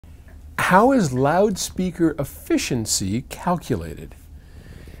How is loudspeaker efficiency calculated?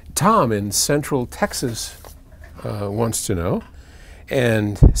 Tom in Central Texas wants to know.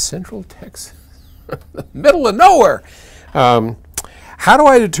 And Central Texas, middle of nowhere. How do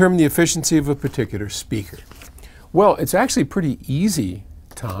I determine the efficiency of a particular speaker? Well, it's actually pretty easy,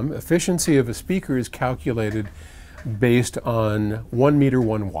 Tom. Efficiency of a speaker is calculated based on 1 meter,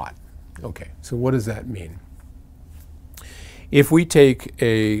 1 watt. Okay, so what does that mean? If we take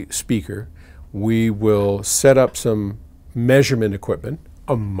a speaker, we will set up some measurement equipment,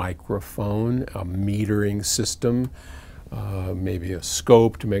 a microphone, a metering system, maybe a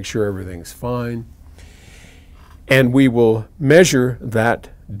scope to make sure everything's fine. And we will measure that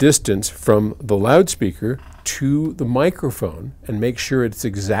distance from the loudspeaker to the microphone and make sure it's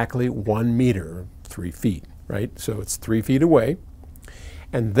exactly 1 meter, 3 feet, right? So it's 3 feet away.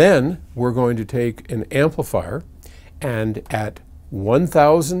 And then we're going to take an amplifier, and at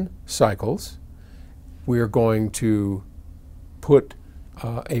 1,000 cycles, we are going to put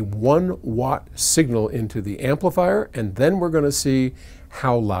a 1 watt signal into the amplifier, and then we're going to see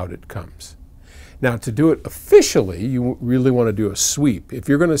how loud it comes. Now, to do it officially, you really want to do a sweep. If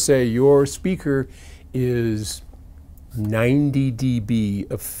you're going to say your speaker is 90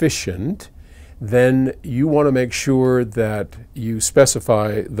 dB efficient, then you want to make sure that you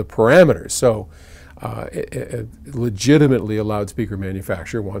specify the parameters. So legitimately a loudspeaker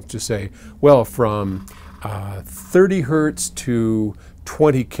manufacturer wants to say, well, from 30 hertz to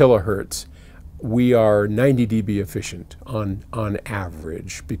 20 kilohertz, we are 90 dB efficient on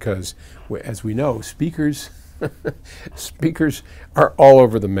average, because as we know, speakers are all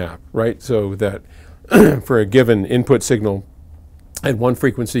over the map, right? So that for a given input signal at one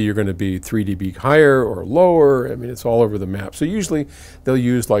frequency, you're going to be 3 dB higher or lower. I mean, it's all over the map. So usually they'll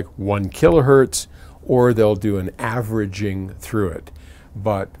use like 1 kilohertz, or they'll do an averaging through it.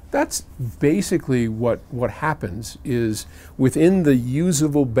 But that's basically what happens is within the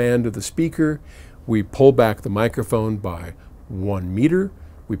usable band of the speaker, we pull back the microphone by 1 meter,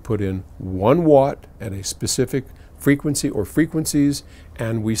 we put in 1 watt at a specific frequency or frequencies,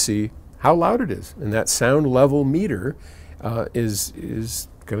 and we see how loud it is. And that sound level meter is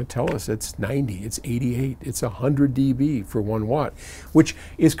going to tell us it's 90, it's 88, it's 100 dB for 1 watt, which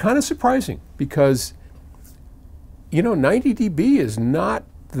is kind of surprising because, you know, 90 dB is not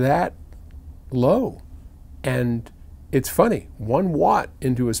that low. And it's funny, 1 watt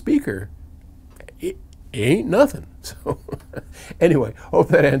into a speaker, it ain't nothing. So anyway, hope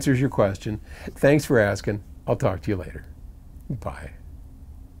that answers your question. Thanks for asking. I'll talk to you later. Bye.